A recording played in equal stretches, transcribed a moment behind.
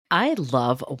I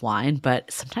love wine,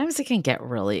 but sometimes it can get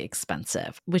really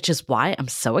expensive, which is why I'm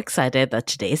so excited that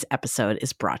today's episode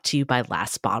is brought to you by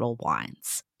Last Bottle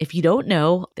Wines. If you don't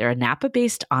know, they're a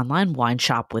Napa-based online wine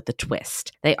shop with a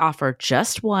twist. They offer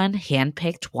just one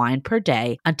hand-picked wine per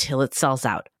day until it sells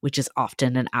out, which is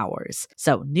often in hours.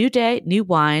 So new day, new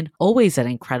wine, always at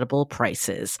incredible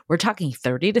prices. We're talking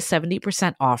 30 to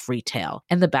 70% off retail.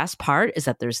 And the best part is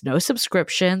that there's no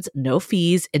subscriptions, no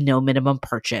fees, and no minimum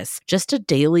purchase. Just a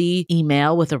daily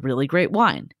email with a really great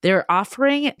wine. They're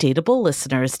offering Dateable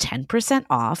listeners 10%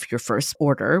 off your first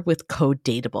order with code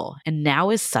Dateable. And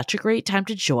now is such a great time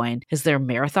to join as their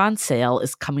marathon sale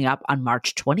is coming up on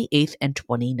March 28th and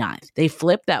 29th. They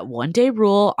flip that one-day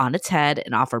rule on its head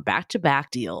and offer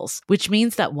back-to-back deals, which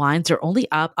means that wines are only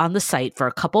up on the site for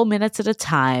a couple minutes at a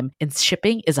time and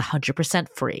shipping is 100%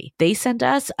 free. They sent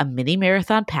us a mini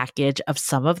marathon package of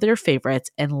some of their favorites,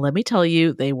 and let me tell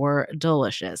you, they were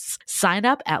delicious. Sign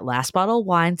up at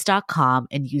lastbottlewines.com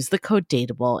and use the code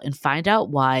Dateable and find out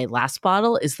why Last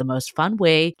Bottle is the most fun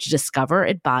way to discover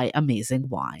and buy amazing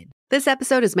wine. This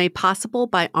episode is made possible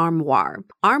by Armoire.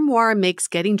 Armoire makes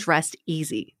getting dressed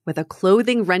easy. With a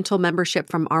clothing rental membership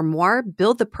from Armoire,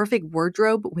 build the perfect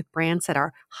wardrobe with brands that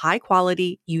are high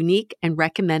quality, unique, and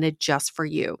recommended just for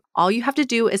you. All you have to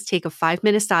do is take a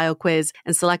 5-minute style quiz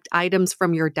and select items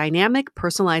from your dynamic,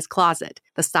 personalized closet.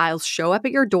 The styles show up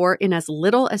at your door in as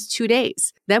little as 2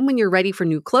 days. Then when you're ready for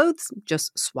new clothes,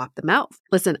 just swap them out.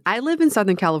 Listen, I live in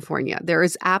Southern California. There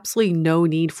is absolutely no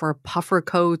need for puffer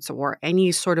coats or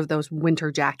any sort of those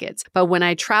winter jackets. But when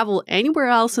I travel anywhere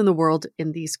else in the world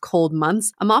in these cold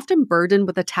months, I'm often burdened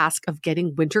with the task of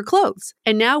getting winter clothes.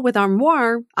 And now with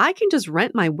Armoire, I can just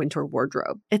rent my winter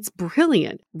wardrobe. It's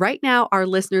brilliant. Right now, our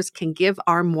listeners can give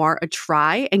Armoire a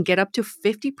try and get up to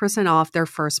 50% off their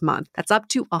first month. That's up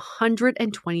to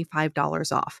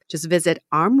 $125 off. Just visit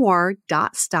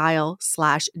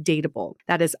armoire.style/dateable.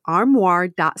 That is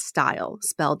armoire.style,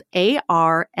 spelled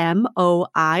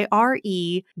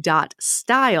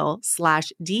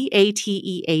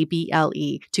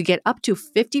ARMOIRE.style/DATEABLE to get up to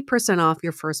 50% off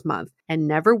your first month and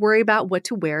never worry about what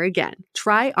to wear again.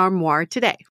 Try Armoire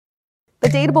today. The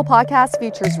Dateable podcast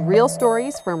features real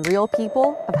stories from real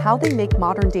people of how they make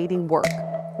modern dating work,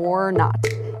 or not.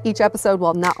 Each episode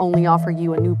will not only offer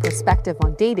you a new perspective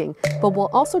on dating, but will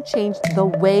also change the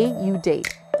way you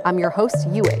date. I'm your host,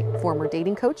 Yue, former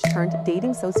dating coach turned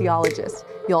dating sociologist.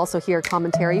 You'll also hear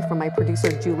commentary from my producer,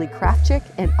 Julie Krafchick,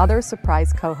 and other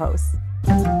surprise co-hosts.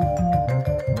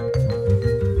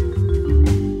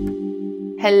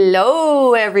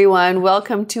 Hello, everyone.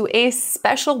 Welcome to a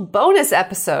special bonus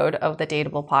episode of the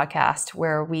Dateable podcast,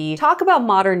 where we talk about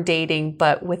modern dating,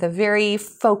 but with a very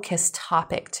focused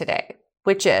topic today,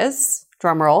 which is,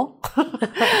 drumroll,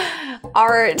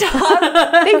 our top...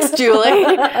 Thanks,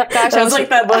 Julie. Gosh, that was like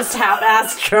the most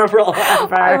half-assed drumroll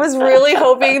ever. I was really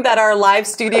hoping that our live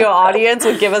studio audience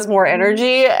would give us more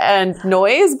energy and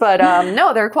noise, but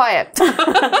no, they're quiet.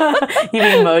 You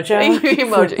mean Mojo? You mean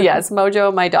Mojo. Yes,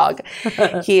 Mojo, my dog.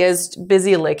 He is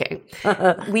busy licking.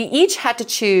 We each had to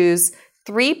choose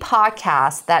 3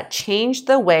 podcasts that changed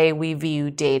the way we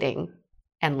view dating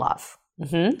and love,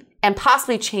 and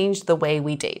possibly changed the way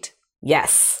we date.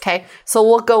 Yes. Okay. So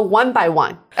we'll go one by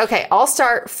one. Okay. I'll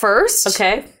start first.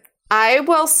 Okay. I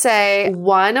will say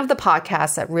one of the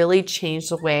podcasts that really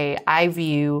changed the way I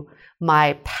view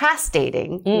my past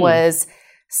dating was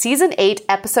season 8,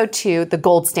 episode 2, The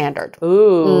Gold Standard.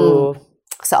 Ooh.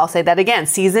 So I'll say that again.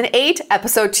 Season 8,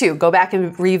 episode 2. Go back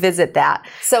and revisit that.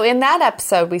 So in that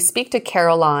episode, we speak to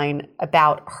Caroline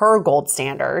about her gold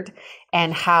standard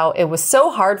and how it was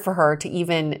so hard for her to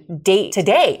even date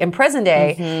today, in present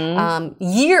day,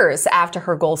 years after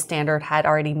her gold standard had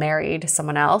already married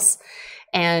someone else.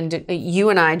 And you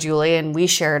and I, Julie, and we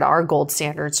shared our gold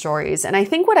standard stories. And I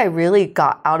think what I really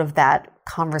got out of that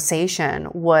conversation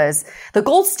was the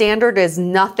gold standard is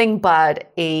nothing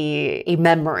but a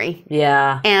memory.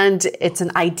 Yeah. And it's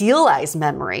an idealized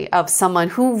memory of someone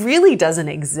who really doesn't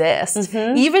exist.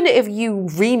 Even if you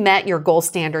re-met your gold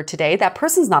standard today, that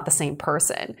person's not the same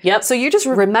person. Yep. So you're just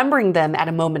remembering them at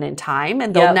a moment in time,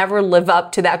 and they'll never live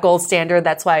up to that gold standard.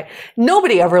 That's why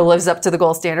nobody ever lives up to the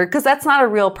gold standard, because that's not a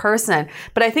real person.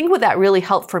 But I think what that really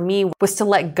helped for me was to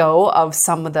let go of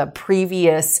some of the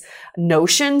previous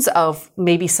notions of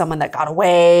maybe someone that got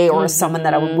away or someone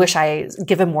that I would wish I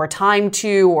given more time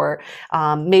to or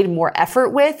made more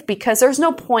effort with, because there's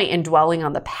no point in dwelling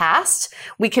on the past.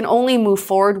 We can only move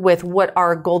forward with what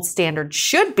our gold standard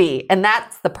should be. And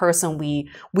that's the person we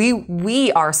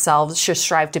ourselves should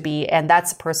strive to be. And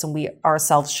that's the person we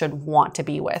ourselves should want to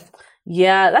be with.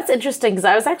 Yeah, that's interesting because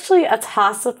I was actually a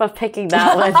toss-up of picking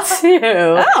that one too.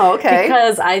 Oh, okay.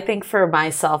 Because I think for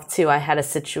myself too, I had a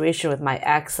situation with my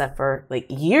ex that for like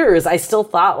years, I still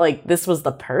thought like this was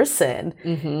the person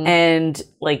and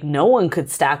like no one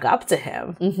could stack up to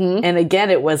him. And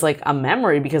again, it was like a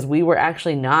memory because we were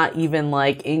actually not even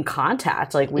like in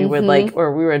contact. Like we were like,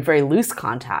 or we were in very loose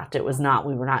contact. It was not,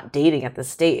 we were not dating at this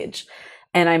stage.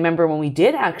 And I remember when we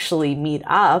did actually meet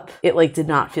up, it like did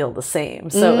not feel the same.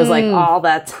 So it was like all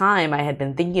that time I had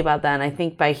been thinking about that. And I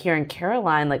think by hearing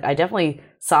Caroline, like I definitely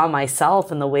saw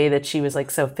myself in the way that she was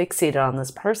like so fixated on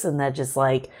this person that just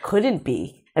like couldn't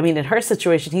be. I mean, in her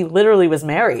situation, he literally was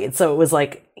married. So it was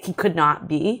like he could not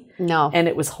be. No. And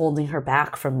it was holding her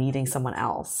back from meeting someone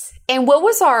else. And what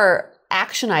was our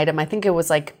action item? I think it was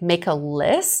like make a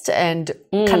list and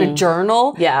kind of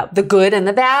journal the good and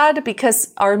the bad,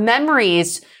 because our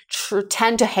memories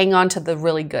tend to hang on to the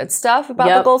really good stuff about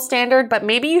the gold standard, but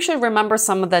maybe you should remember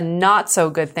some of the not so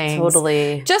good things.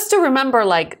 Totally. Just to remember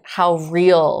like how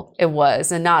real it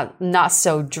was and not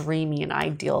so dreamy and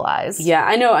idealized. Yeah,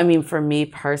 I know. I mean, for me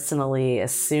personally,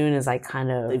 as soon as I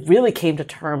kind of really came to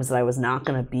terms that I was not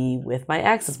going to be with my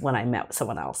ex is when I met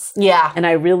someone else. Yeah. And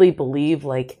I really believe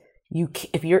like,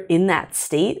 if you're in that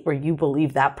state where you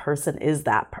believe that person is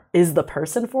the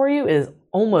person for you, is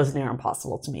almost near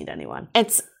impossible to meet anyone.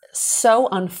 It's so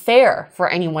unfair for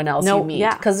anyone else you meet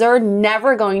because they're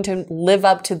never going to live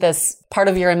up to this part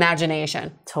of your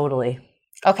imagination. Totally.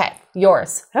 Okay,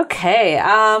 yours. Okay,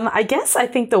 I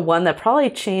think the one that probably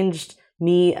changed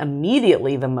me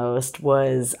immediately the most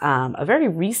was a very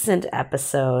recent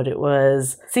episode. It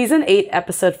was season 8,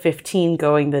 episode 15,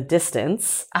 Going the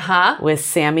Distance with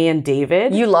Sammy and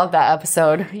David. You love that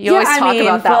episode. You always talk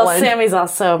about that one. Sammy's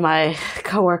also my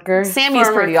coworker. Sammy's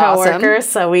pretty awesome.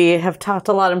 So we have talked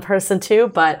a lot in person too.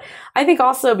 But I think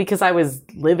also because I was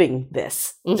living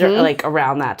this like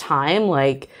around that time,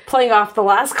 like playing off the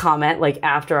last comment, like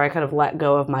after I kind of let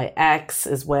go of my ex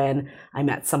is when I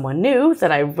met someone new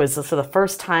that I was for the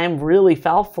first time really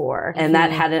fell for. And I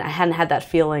hadn't had that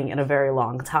feeling in a very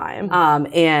long time.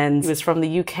 And he was from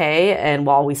the UK, and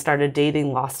while we started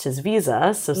dating, lost his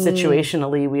visa. So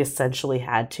situationally, we essentially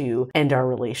had to end our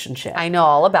relationship. I know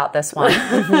all about this one.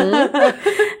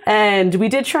 And we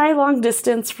did try long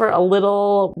distance for a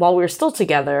little while we were still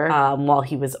together, while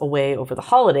he was away over the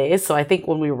holidays. So I think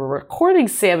when we were recording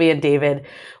Sammy and David,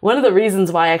 one of the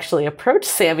reasons why I actually approached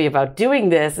Sammy about doing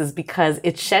this is because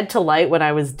it shed to light when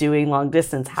I was doing long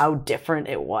distance how different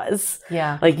it was.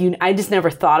 Yeah. Like I just never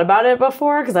thought about it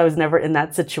before because I was never in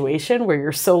that situation where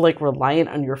you're so like reliant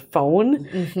on your phone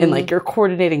and like you're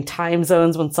coordinating time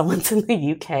zones when someone's in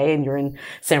the UK and you're in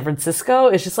San Francisco.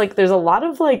 It's just like there's a lot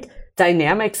of like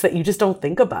dynamics that you just don't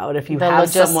think about if you have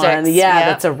someone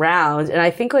that's around. And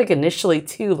I think like initially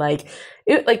too, like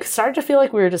it like started to feel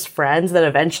like we were just friends that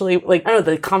eventually like, I don't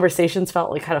know, the conversations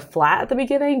felt like kind of flat at the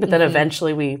beginning, but then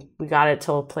eventually we got it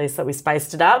to a place that we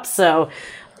spiced it up. So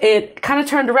it kind of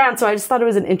turned around. So I just thought it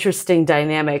was an interesting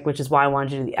dynamic, which is why I wanted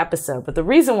to do the episode. But the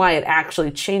reason why it actually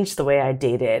changed the way I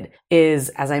dated is,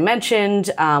 as I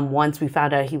mentioned, once we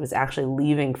found out he was actually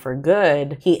leaving for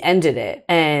good, he ended it.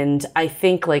 And I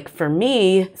think like for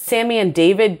me, Sammy and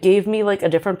David gave me like a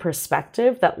different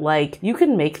perspective that like you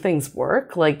can make things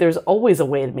work. Like there's always a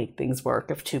way to make things work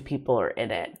if two people are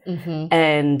in it.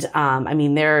 And I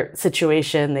mean, their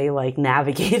situation, they like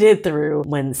navigated through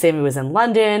when Sammy was in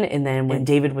London and then when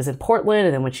David was in Portland,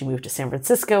 and then when she moved to San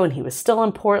Francisco and he was still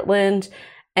in Portland.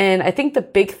 And I think the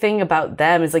big thing about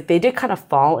them is like they did kind of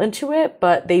fall into it,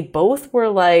 but they both were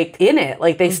like in it.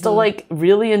 Like they still like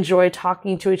really enjoyed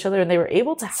talking to each other, and they were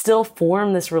able to still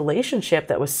form this relationship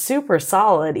that was super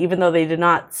solid, even though they did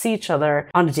not see each other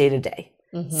on a day-to-day.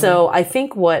 So I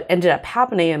think what ended up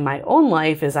happening in my own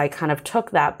life is I kind of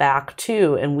took that back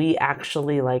too. And we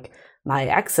actually like my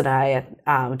ex and I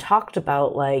talked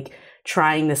about like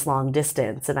trying this long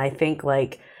distance. And I think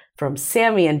like from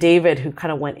Sammy and David, who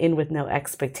kind of went in with no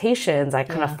expectations, I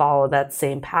kind of followed that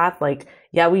same path. Like,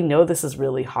 yeah, we know this is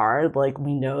really hard. Like,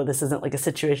 we know this isn't like a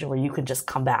situation where you can just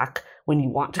come back when you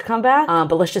want to come back.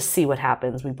 But let's just see what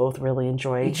happens. We both really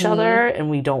enjoy each other and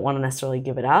we don't want to necessarily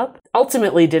give it up.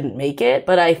 Ultimately didn't make it.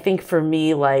 But I think for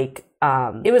me, like,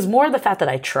 it was more the fact that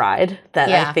I tried that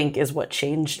I think is what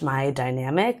changed my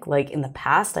dynamic. Like in the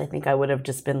past, I think I would have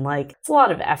just been like, it's a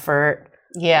lot of effort.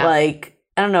 Yeah. Like,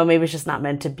 I don't know, maybe it's just not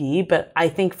meant to be. But I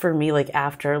think for me, like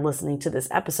after listening to this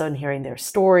episode and hearing their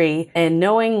story and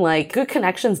knowing like good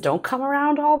connections don't come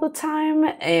around all the time.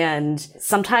 And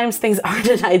sometimes things aren't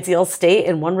an ideal state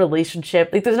in one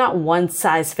relationship. Like there's not one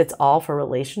size fits all for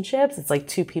relationships. It's like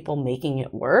two people making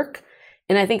it work.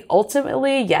 And I think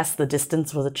ultimately, yes, the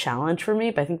distance was a challenge for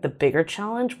me, but I think the bigger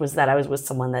challenge was that I was with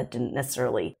someone that didn't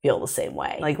necessarily feel the same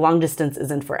way. Like long distance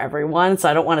isn't for everyone. So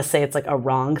I don't want to say it's like a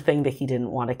wrong thing that he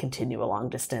didn't want to continue a long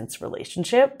distance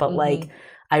relationship, but like,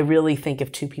 I really think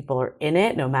if two people are in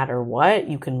it, no matter what,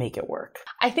 you can make it work.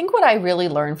 I think what I really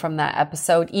learned from that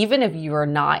episode, even if you are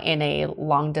not in a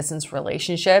long distance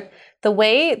relationship, the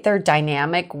way their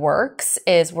dynamic works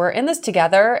is we're in this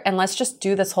together and let's just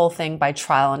do this whole thing by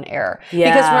trial and error.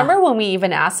 Yeah. Because remember when we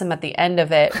even asked him at the end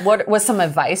of it, what was some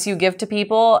advice you give to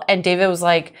people? And David was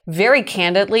like, very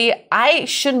candidly, I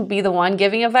shouldn't be the one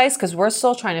giving advice because we're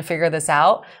still trying to figure this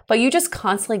out, but you just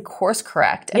constantly course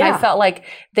correct. And I felt like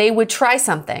they would try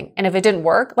something. And if it didn't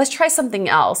work, let's try something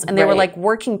else. And they were like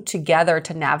working together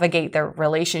to navigate their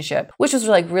relationship, which was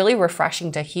like really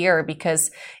refreshing to hear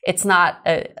because it's not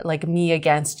like me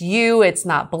against you. It's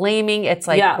not blaming. It's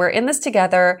like, we're in this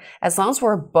together. As long as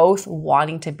we're both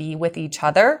wanting to be with each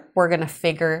other, we're going to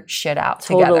figure shit out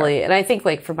together. Totally. And I think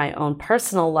like for my own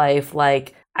personal life,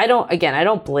 like I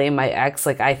don't blame my ex.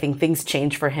 Like I think things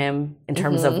changed for him in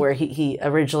terms of where he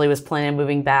originally was planning on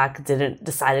moving back,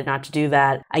 decided not to do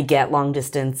that. I get long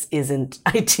distance isn't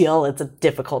ideal. It's a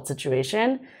difficult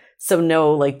situation. So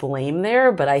no like blame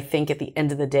there. But I think at the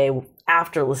end of the day,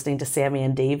 after listening to Sammy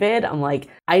and David, I'm like,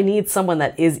 I need someone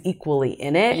that is equally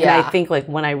in it. Yeah. And I think like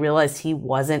when I realized he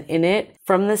wasn't in it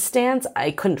from this stance,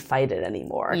 I couldn't fight it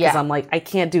anymore. Because I'm like, I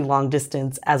can't do long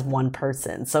distance as one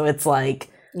person. So it's like,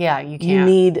 yeah, you can't. You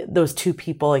need those two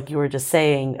people, like you were just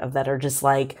saying, that are just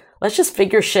like, let's just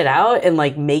figure shit out and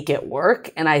like make it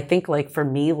work. And I think like for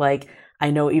me, like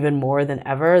I know even more than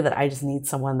ever that I just need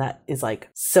someone that is like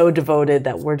so devoted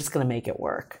that we're just going to make it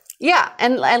work. Yeah.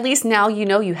 And at least now you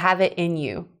know you have it in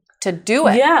you to do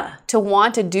it. Yeah. To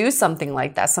want to do something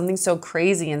like that, something so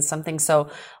crazy and something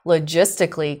so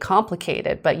logistically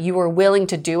complicated, but you were willing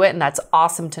to do it. And that's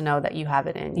awesome to know that you have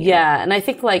it in you. Yeah. And I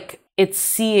think like it's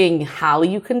seeing how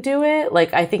you can do it.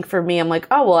 Like, I think for me, I'm like,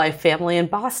 oh, well, I have family in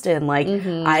Boston. Like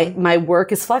my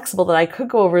work is flexible that I could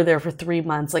go over there for 3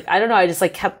 months. Like, I don't know. I just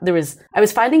like I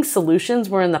was finding solutions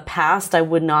where in the past I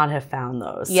would not have found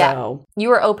those. Yeah. So you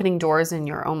were opening doors in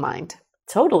your own mind.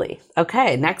 Totally.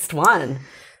 Okay. Next one.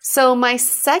 So my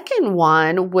second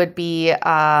one would be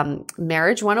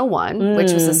Marriage 101,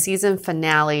 which was a season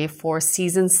finale for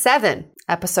season 7.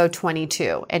 Episode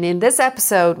 22. And in this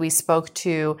episode, we spoke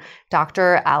to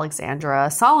Dr. Alexandra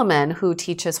Solomon, who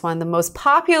teaches one of the most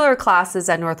popular classes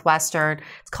at Northwestern.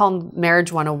 It's called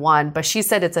Marriage 101, but she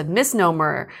said it's a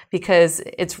misnomer because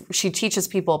she teaches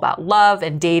people about love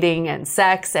and dating and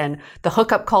sex and the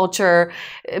hookup culture,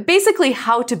 basically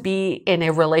how to be in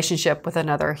a relationship with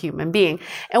another human being.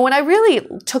 And what I really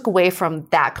took away from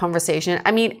that conversation,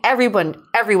 I mean, everyone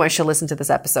should listen to this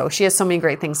episode. She has so many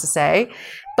great things to say.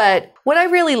 But what I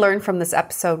really learned from this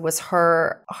episode was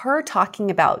her talking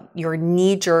about your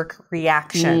knee-jerk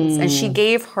reactions. And she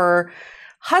gave her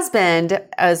husband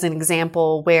as an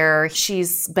example where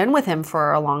she's been with him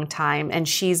for a long time and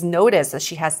she's noticed that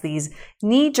she has these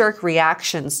knee-jerk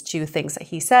reactions to things that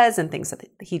he says and things that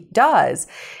he does.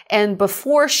 And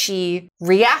before she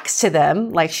reacts to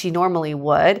them like she normally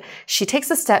would, she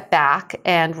takes a step back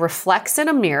and reflects in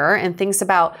a mirror and thinks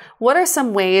about what are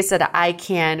some ways that I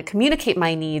can communicate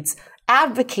my needs,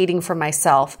 advocating for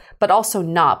myself, but also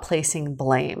not placing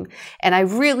blame. And I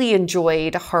really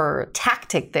enjoyed her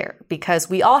tactic there because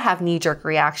we all have knee-jerk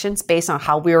reactions based on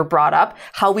how we were brought up,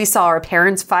 how we saw our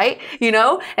parents fight,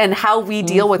 and how we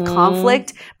deal with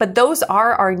conflict. But those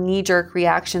are our knee-jerk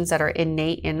reactions that are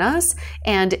innate in us.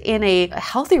 And in a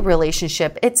healthy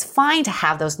relationship, it's fine to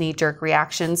have those knee-jerk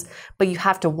reactions, but you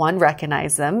have to, 1,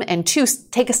 recognize them, and 2,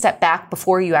 take a step back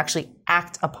before you actually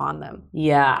act upon them.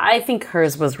 Yeah, I think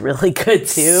hers was really good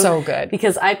too. So good.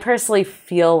 Because I personally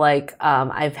feel like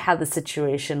I've had the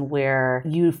situation where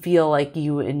you feel like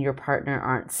you and your partner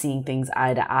aren't seeing things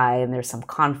eye to eye and there's some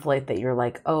conflict that you're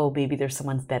like, oh, maybe there's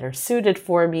someone better suited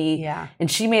for me. Yeah. And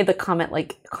she made the comment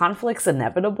like, conflict's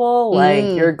inevitable. Like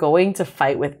you're going to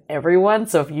fight with everyone.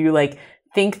 So if you like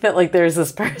think that like there's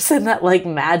this person that like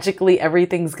magically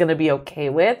everything's gonna be okay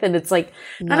with, and it's like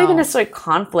not even necessarily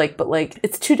conflict, but like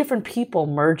it's two different people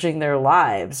merging their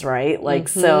lives, right? Like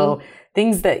so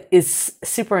things that is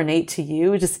super innate to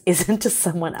you just isn't to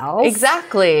someone else.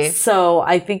 Exactly. So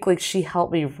I think like she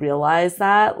helped me realize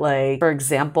that. Like, for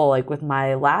example, like with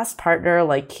my last partner,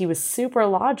 like he was super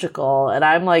logical and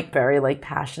I'm like very like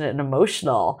passionate and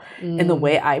emotional. And the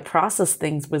way I process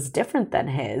things was different than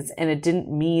his. And it didn't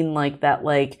mean like that,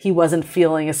 like he wasn't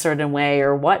feeling a certain way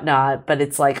or whatnot. But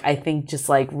it's like, I think just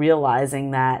like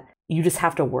realizing that you just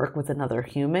have to work with another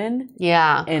human.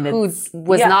 Yeah. And who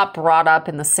was not brought up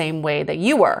in the same way that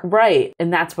you were. Right.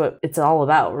 And that's what it's all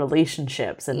about,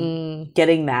 relationships and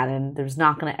getting that. And there's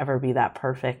not going to ever be that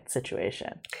perfect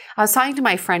situation. I was talking to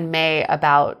my friend May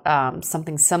about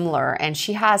something similar, and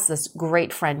she has this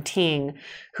great friend Ting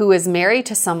who is married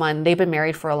to someone, they've been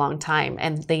married for a long time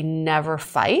and they never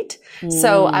fight.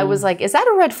 So I was like, is that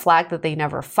a red flag that they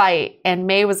never fight? And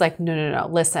May was like, no.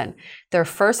 Listen, their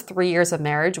first 3 years of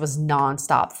marriage was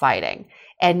nonstop fighting.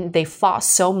 And they fought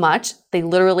so much, they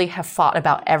literally have fought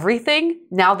about everything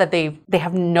now that they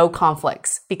have no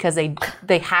conflicts because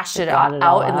they hashed it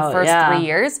out in the first 3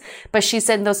 years. But she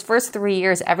said in those first 3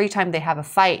 years, every time they have a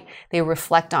fight, they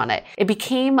reflect on it. It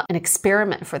became an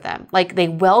experiment for them. Like they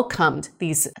welcomed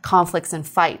these conflicts and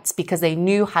fights because they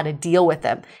knew how to deal with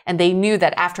them. And they knew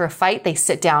that after a fight, they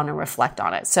sit down and reflect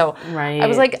on it. So I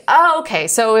was like, oh, okay.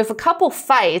 So if a couple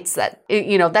fights,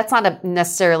 that's not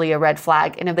necessarily a red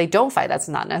flag. And if they don't fight, that's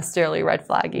not necessarily a red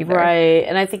flag either. Right.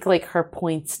 And I think like her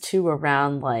points too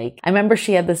around like, I remember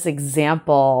she had this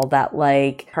example that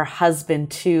like her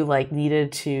husband too like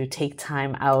needed to take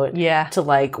time out to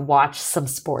like watch some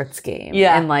sports game.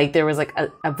 Yeah. And like there was like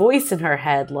a voice in her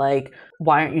head like,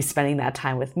 why aren't you spending that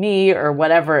time with me or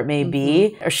whatever it may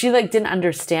be? Or she like didn't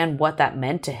understand what that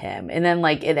meant to him. And then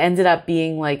like it ended up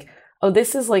being like, oh,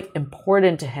 this is like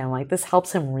important to him. Like this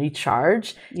helps him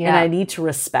recharge. Yeah. And I need to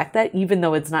respect that, even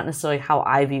though it's not necessarily how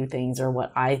I view things or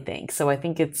what I think. So I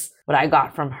think it's what I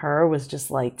got from her was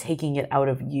just like taking it out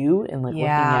of you and like looking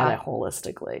at it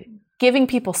holistically. Giving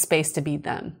people space to be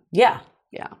them. Yeah.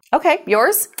 Yeah. Okay.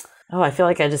 Yours? Oh, I feel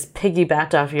like I just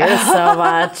piggybacked off yours so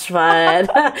much, but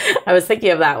I was thinking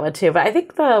of that one too. But I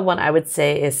think the one I would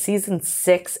say is season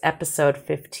 6, episode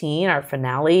 15, our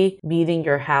finale, Meeting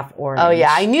Your Half Orange. Oh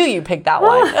yeah, I knew you picked that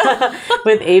one.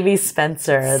 With Amy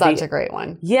Spencer. Such a great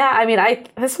one. Yeah, I mean,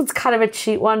 this one's kind of a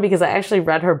cheat one because I actually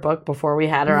read her book before we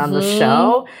had her on the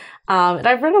show. And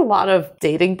I've read a lot of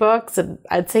dating books, and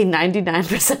I'd say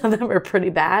 99% of them are pretty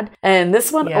bad. And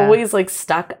this one always like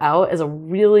stuck out as a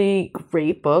really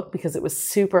great book because it was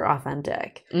super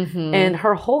authentic. And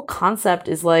her whole concept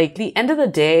is like, the end of the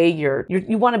day,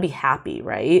 you want to be happy,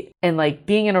 right? And like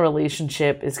being in a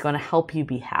relationship is going to help you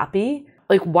be happy.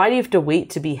 Like, why do you have to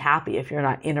wait to be happy if you're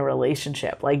not in a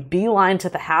relationship? Like, beeline to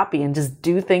the happy and just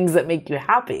do things that make you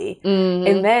happy.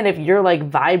 And then if you're like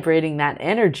vibrating that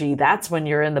energy, that's when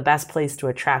you're in the best place to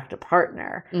attract a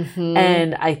partner.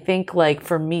 And I think like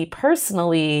for me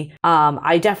personally,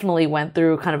 I definitely went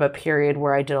through kind of a period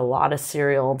where I did a lot of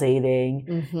serial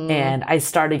dating and I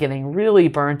started getting really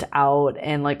burnt out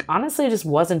and like honestly just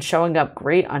wasn't showing up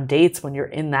great on dates when you're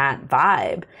in that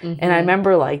vibe. And I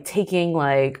remember like taking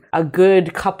like a good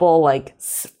couple like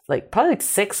probably like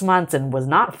 6 months and was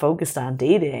not focused on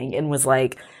dating and was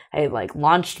like I like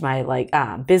launched my like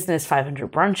business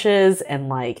 500 brunches and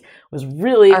like was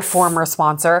really our former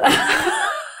sponsor. I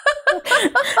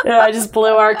just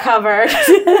blew our cover.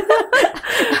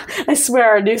 I swear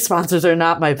our new sponsors are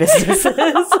not my businesses.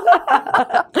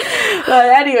 But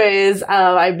anyways,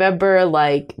 I remember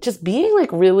like just being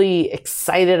like really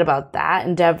excited about that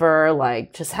endeavor,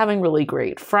 like just having really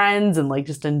great friends and like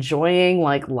just enjoying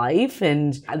like life.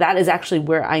 And that is actually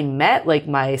where I met like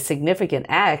my significant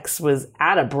ex was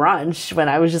at a brunch when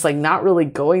I was just like not really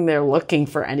going there looking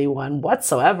for anyone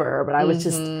whatsoever. But I was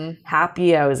just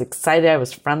happy. I was excited. I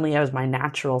was friendly. I was my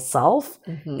natural self.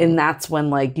 And that's when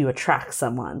like you attract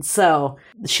someone. So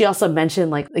she also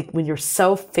mentioned like when you're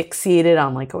so fixated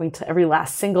on like going to every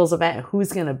last singles event,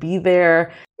 who's going to be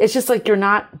there. It's just like you're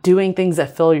not doing things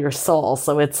that fill your soul.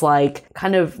 So it's like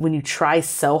kind of when you try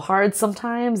so hard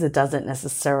sometimes, it doesn't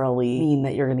necessarily mean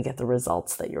that you're going to get the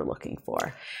results that you're looking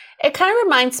for. It kind of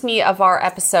reminds me of our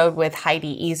episode with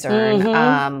Heidi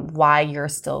Ezern, Why You're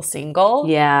Still Single.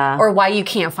 Yeah. Or Why You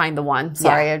Can't Find the One.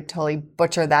 Sorry, I totally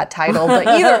butchered that title. But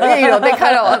either,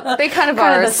 they kind of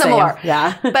are similar. Same.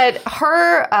 Yeah. But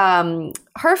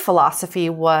her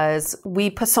philosophy was we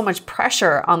put so much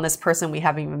pressure on this person we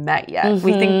haven't even met yet.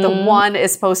 We think the one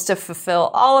is supposed to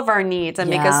fulfill all of our needs and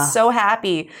make us so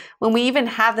happy when we even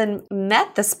haven't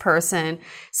met this person.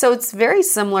 So it's very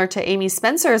similar to Amy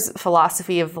Spencer's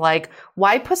philosophy of like,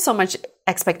 why put so much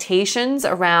expectations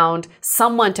around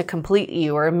someone to complete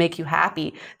you or make you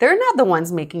happy? They're not the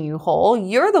ones making you whole.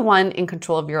 You're the one in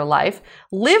control of your life.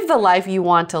 Live the life you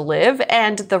want to live,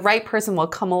 and the right person will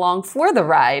come along for the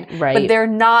ride. Right. But they're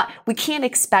not, we can't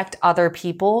expect other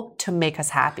people to make us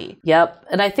happy. Yep.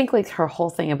 And I think like her whole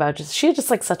thing about she had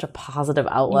just like such a positive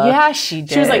outlook. Yeah, she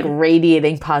did. She was like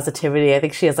radiating positivity. I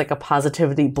think she has like a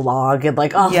positivity blog and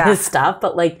like all this stuff.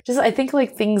 But like just I think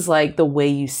like things like the way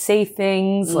you say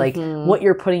things, like what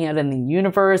you're putting out in the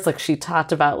universe. Like she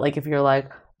talked about, like, if you're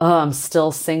like, oh, I'm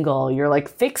still single, you're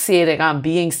like fixating on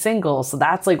being single. So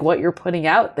that's like what you're putting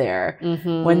out there.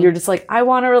 When you're just like, I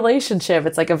want a relationship,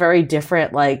 it's like a very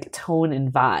different like tone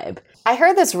and vibe. I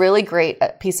heard this really great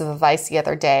piece of advice the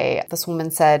other day. This woman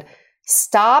said,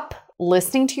 stop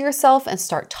listening to yourself and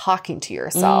start talking to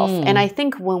yourself. And I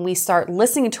think when we start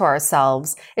listening to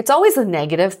ourselves, it's always the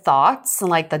negative thoughts and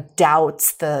like the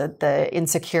doubts, the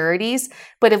insecurities.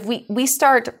 But if we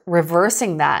start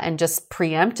reversing that and just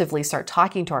preemptively start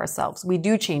talking to ourselves, we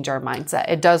do change our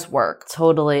mindset. It does work.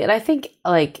 Totally. And I think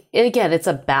like, again, it's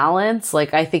a balance.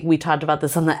 Like I think we talked about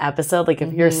this on the episode. Like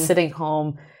if you're sitting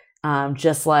home,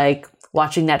 just like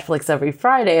watching Netflix every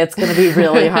Friday, it's going to be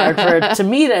really hard to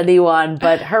meet anyone.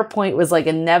 But her point was like,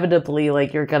 inevitably,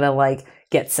 like you're going to like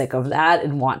get sick of that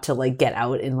and want to like get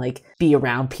out and like be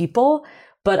around people.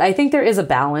 But I think there is a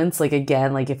balance. Like,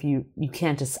 again, like if you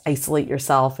can't just isolate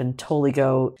yourself and totally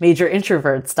go major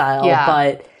introvert style,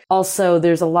 but also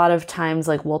there's a lot of times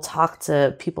like we'll talk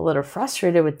to people that are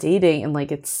frustrated with dating and like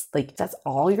it's like that's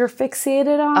all you're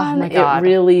fixated on. Oh my God. It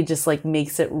really just like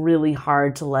makes it really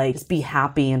hard to like just be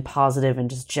happy and positive and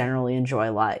just generally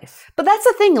enjoy life. But that's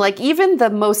the thing, like even the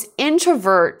most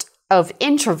introvert of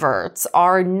introverts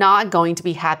are not going to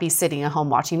be happy sitting at home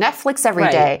watching Netflix every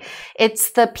day.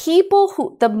 It's the people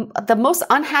who, the most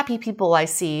unhappy people I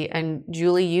see, and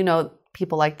Julie, you know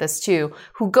people like this too,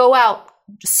 who go out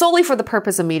solely for the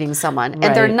purpose of meeting someone.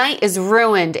 And their night is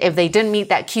ruined if they didn't meet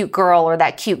that cute girl or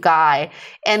that cute guy.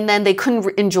 And then they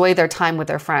couldn't enjoy their time with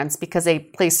their friends because they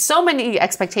placed so many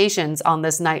expectations on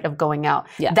this night of going out.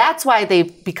 Yeah. That's why they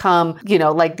become, you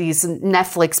know, like these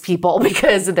Netflix people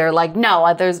because they're like, no,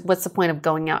 what's the point of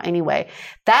going out anyway?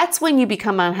 That's when you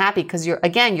become unhappy because you're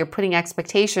putting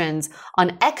expectations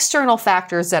on external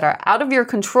factors that are out of your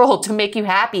control to make you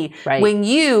happy when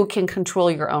you can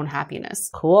control your own happiness.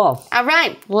 Cool. All right.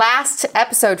 Last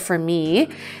episode for me.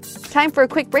 Time for a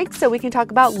quick break so we can talk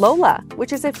about Lola,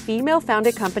 which is a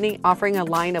female-founded company offering a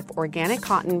line of organic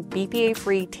cotton,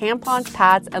 BPA-free tampons,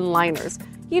 pads, and liners.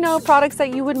 You know, products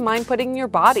that you wouldn't mind putting in your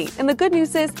body. And the good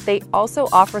news is they also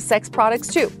offer sex products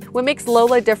too. What makes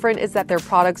Lola different is that their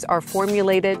products are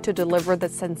formulated to deliver the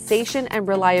sensation and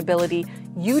reliability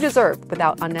you deserve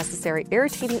without unnecessary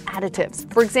irritating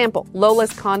additives. For example,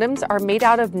 Lola's condoms are made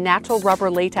out of natural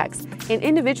rubber latex and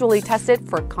individually tested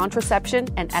for contraception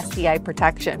and STI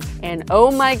protection. And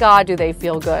oh my God, do they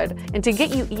feel good. And to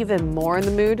get you even more in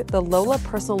the mood, the Lola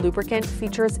Personal Lubricant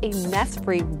features a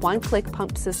mess-free one-click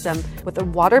pump system with a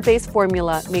water-based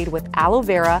formula made with aloe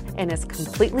vera and is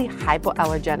completely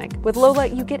hypoallergenic. With Lola,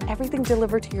 you get everything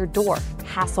delivered to your door,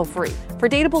 hassle-free. For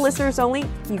Dateable listeners only,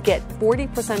 you get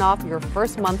 40% off your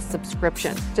first month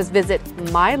subscription. Just visit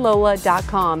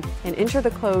mylola.com and enter the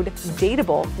code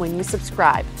DATEABLE when you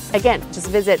subscribe. Again, just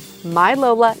visit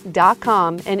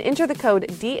mylola.com and enter the code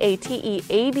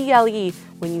DATEABLE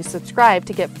when you subscribe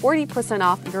to get 40%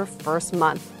 off your first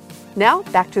month. Now,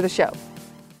 back to the show.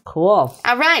 Cool.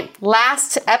 All right.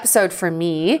 Last episode for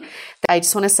me. I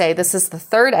just want to say this is the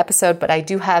third episode, but I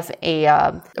do have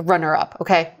a runner-up.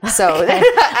 Okay. So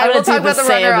I will talk about the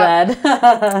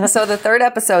runner-up. So the third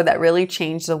episode that really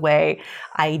changed the way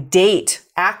I date,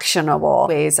 actionable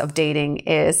ways of dating,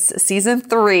 is season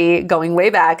 3, going way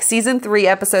back. Season 3,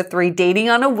 episode 3, Dating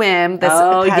on a Whim. This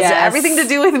has everything to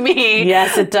do with me.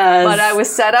 Yes, it does. But I was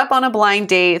set up on a blind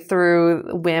date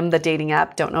through Whim, the dating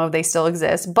app. Don't know if they still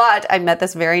exist, but I met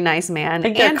this very nice man. I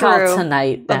think they're called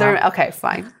Tonight now. Okay,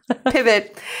 fine.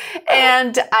 Pivot.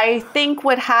 And I think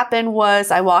what happened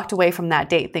was I walked away from that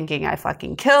date thinking I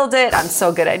fucking killed it. I'm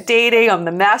so good at dating. I'm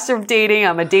the master of dating.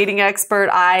 I'm a dating expert.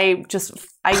 I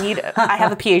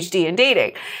have a PhD in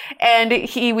dating. And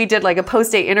we did like a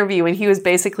post-date interview and he was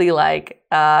basically like,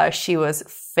 she was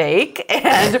fake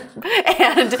and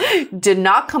did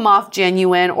not come off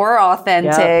genuine or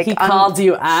authentic. Yep, he called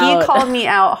you out. He called me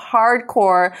out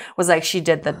hardcore, was like, she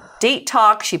did the date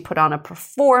talk. She put on a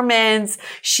performance.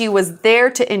 She was there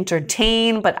to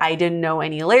entertain, but I didn't know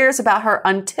any layers about her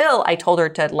until I told her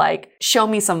to like, show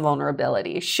me some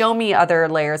vulnerability, show me other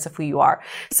layers of who you are.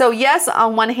 So yes,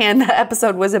 on one hand, the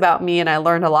episode was about me and I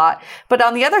learned a lot. But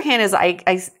on the other hand is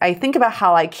I think about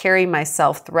how I carry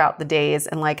myself throughout the days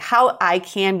and like how I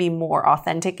can be more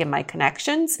authentic in my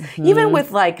connections, even with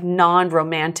like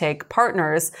non-romantic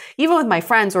partners, even with my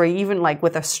friends or even like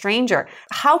with a stranger.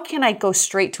 How can I go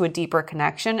straight to a deeper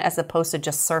connection as opposed to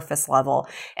just surface level?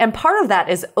 And part of that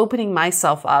is opening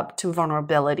myself up to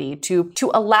vulnerability, to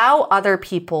allow other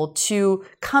people to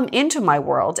come into my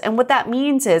world. And what that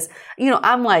means is,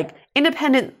 I'm like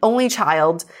independent only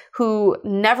child who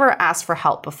never asked for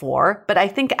help before. But I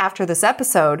think after this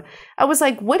episode, I was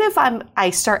like, what if I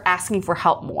start asking for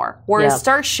help more, or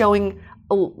start showing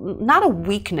not a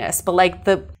weakness, but like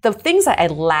the things that I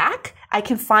lack, I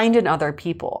can find in other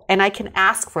people, and I can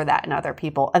ask for that in other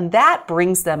people. And that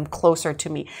brings them closer to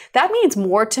me. That means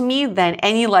more to me than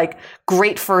any like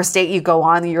great first date you go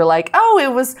on and you're like, oh,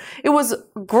 it was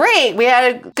great. We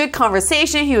had a good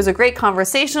conversation. He was a great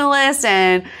conversationalist.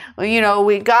 And, you know,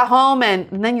 we got home and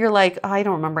then you're like, oh, I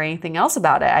don't remember anything else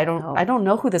about it. I don't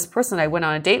know who this person I went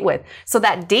on a date with. So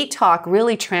that date talk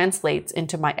really translates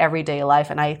into my everyday life.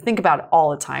 And I think about it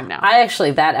all the time now.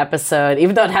 That episode,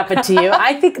 even though it happened to you,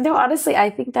 I think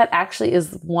that actually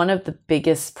is one of the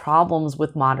biggest problems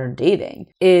with modern dating,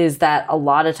 is that a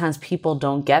lot of times people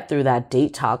don't get through that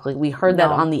date talk. Like we heard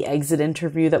that on the exit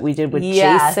interview that we did with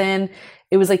Jason.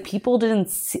 It was like people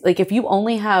didn't see, like if you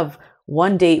only have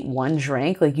one date, one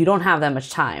drink, like you don't have that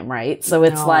much time, right? So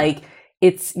it's like,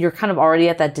 you're kind of already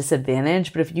at that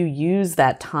disadvantage. But if you use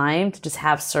that time to just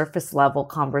have surface level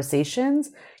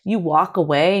conversations, you walk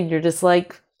away and you're just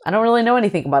like, I don't really know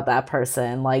anything about that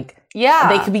person. Like,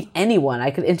 they could be anyone.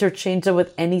 I could interchange them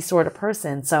with any sort of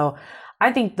person. So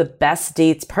I think the best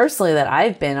dates personally that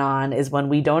I've been on is when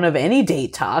we don't have any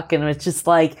date talk. And it's just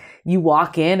like, you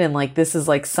walk in and like, this is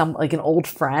like an old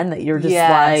friend that you're just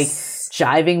like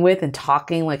jiving with and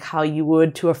talking like how you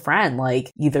would to a friend,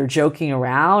 like either joking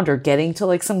around or getting to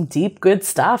like some deep, good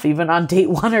stuff, even on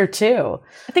date 1 or 2.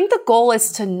 I think the goal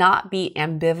is to not be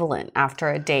ambivalent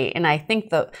after a date. And I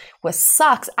think what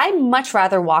sucks, I'd much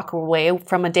rather walk away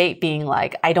from a date being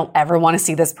like, I don't ever want to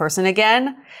see this person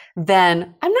again,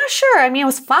 than I'm not sure. I mean, it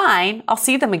was fine. I'll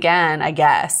see them again, I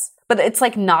guess. But it's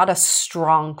like not a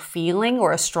strong feeling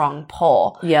or a strong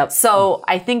pull. Yep. So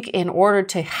I think in order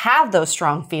to have those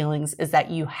strong feelings is that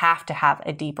you have to have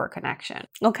a deeper connection.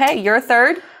 Okay, your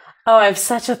third? Oh, I have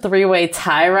such a 3-way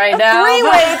tie right now.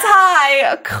 Three-way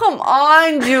tie. Come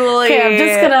on, Julie. Okay,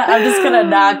 I'm just gonna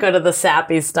not go to the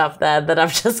sappy stuff then. Then I'm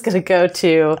just gonna go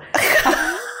to.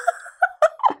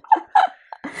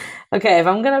 Okay, if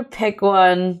I'm gonna pick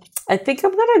one, I think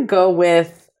I'm gonna go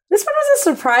with. This one was a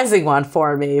surprising one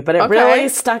for me, but it really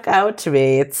stuck out to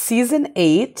me. It's season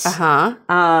 8.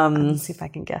 Let's see if I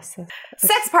can guess this.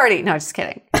 Sex Party. No, just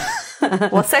kidding.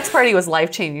 Well, Sex Party was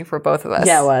life-changing for both of us.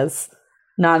 Yeah, it was.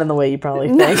 Not in the way you probably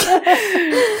think.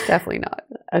 Definitely not.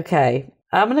 Okay.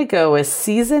 I'm going to go with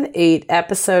season 8,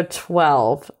 episode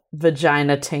 12,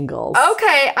 Vagina Tingles.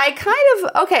 Okay.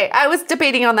 I was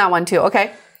debating on that one too.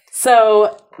 Okay.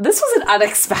 So this was an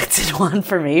unexpected one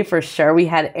for me, for sure. We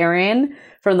had Erin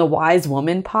from the Wise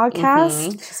Woman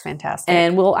podcast. She's fantastic.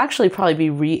 And we'll actually probably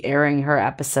be re-airing her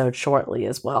episode shortly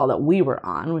as well that we were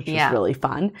on, which was really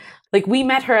fun. Like we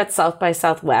met her at South by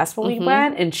Southwest when we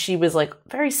went, and she was like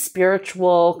very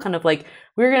spiritual, kind of like,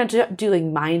 we were going to do like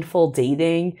mindful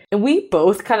dating. And we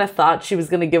both kind of thought she was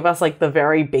going to give us like the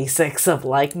very basics of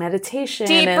like meditation.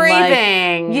 Deep and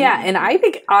breathing. Like, and I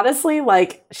think honestly,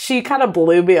 like she kind of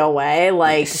blew me away.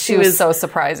 Like she was so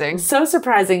surprising. So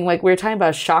surprising. Like we were talking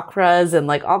about chakras and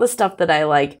like all the stuff that I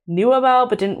like knew about,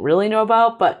 but didn't really know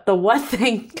about. But the one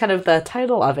thing, kind of the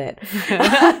title of it,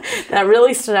 that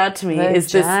really stood out to me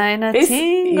is this.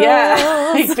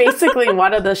 Like basically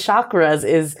one of the chakras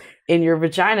is in your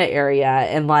vagina area.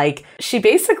 And like, she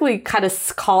basically kind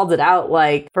of called it out,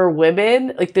 like for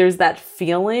women, like there's that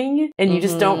feeling and you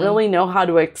just don't really know how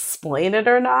to explain it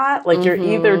or not. Like you're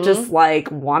either just like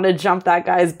want to jump that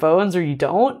guy's bones or you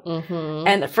don't.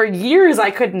 And for years,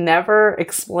 I could never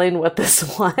explain what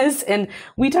this was. And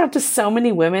we talked to so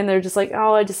many women. They're just like,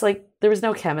 oh, I just like, there was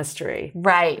no chemistry.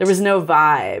 Right. There was no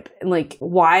vibe. And like,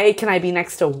 why can I be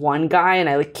next to one guy and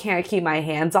I like can't keep my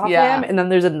hands off him? And then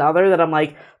there's another that I'm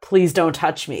like, please don't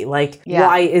touch me. Like,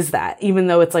 why is that? Even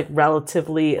though it's like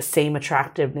relatively same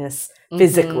attractiveness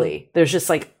physically, there's just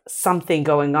like something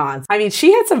going on. I mean,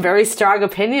 she had some very strong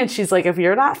opinions. She's like, if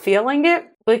you're not feeling it,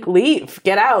 like leave,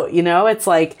 get out. You know, it's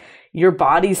like, your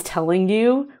body's telling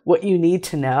you what you need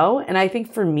to know. And I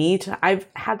think for me, I've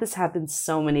had this happen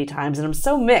so many times and I'm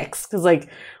so mixed because like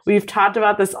we've talked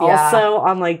about this also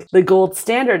on like the Gold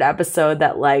Standard episode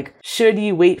that like, should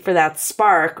you wait for that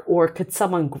spark or could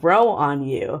someone grow on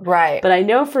you? Right. But I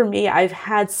know for me, I've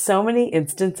had so many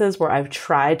instances where I've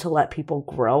tried to let people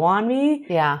grow on me.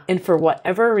 Yeah. And for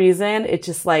whatever reason, it's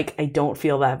just like, I don't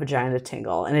feel that vagina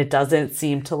tingle and it doesn't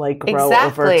seem to like grow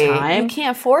over time. You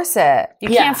can't force it. You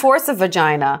can't force a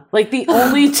vagina. Like the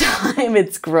only only time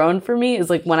it's grown for me is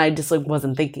like when I just like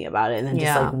wasn't thinking about it. And then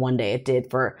just like one day it did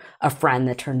for a friend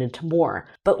that turned into more.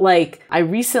 But like I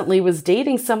recently was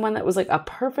dating someone that was like a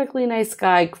perfectly nice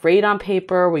guy, great on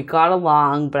paper. We got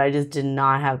along, but I just did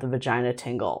not have the vagina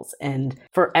tingles. And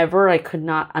forever I could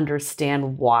not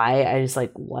understand why I just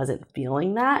like wasn't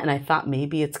feeling that. And I thought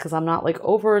maybe it's because I'm not like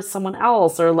over someone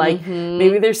else, or like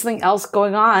maybe there's something else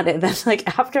going on. And then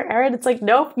like after Erin, it's like,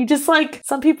 nope, you just like,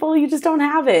 some people you just don't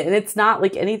have it. And it's not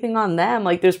like anything on them.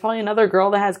 Like there's probably another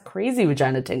girl that has crazy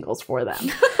vagina tingles for them.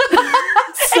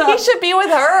 So, he should be with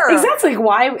her. Exactly. Like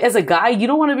why, as a guy, you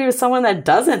don't want to be with someone that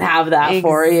doesn't have that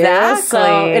for you. So,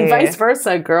 and vice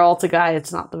versa, girl to guy,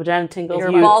 it's not the vagina tingles.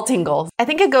 Your ball tingles. I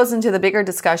think it goes into the bigger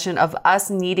discussion of us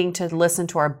needing to listen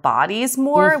to our bodies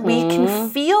more. We can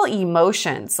feel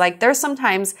emotions. Like there's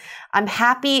sometimes I'm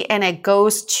happy and it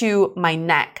goes to my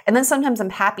neck. And then sometimes I'm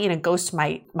happy and it goes to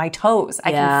my toes.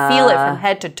 I can feel it from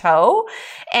head to toe.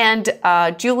 And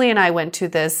Julie and I went to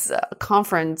this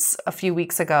conference a few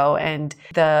weeks ago, and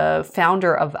the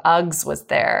founder of Uggs was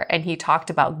there, and he talked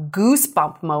about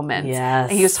goosebump moments. Yes.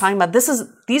 And he was talking about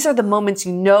these are the moments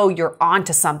you know you're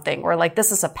onto something, or like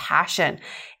this is a passion.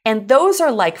 And those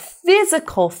are like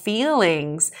physical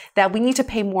feelings that we need to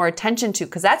pay more attention to,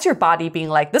 because that's your body being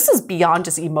like, this is beyond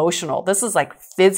just emotional. This is like physical.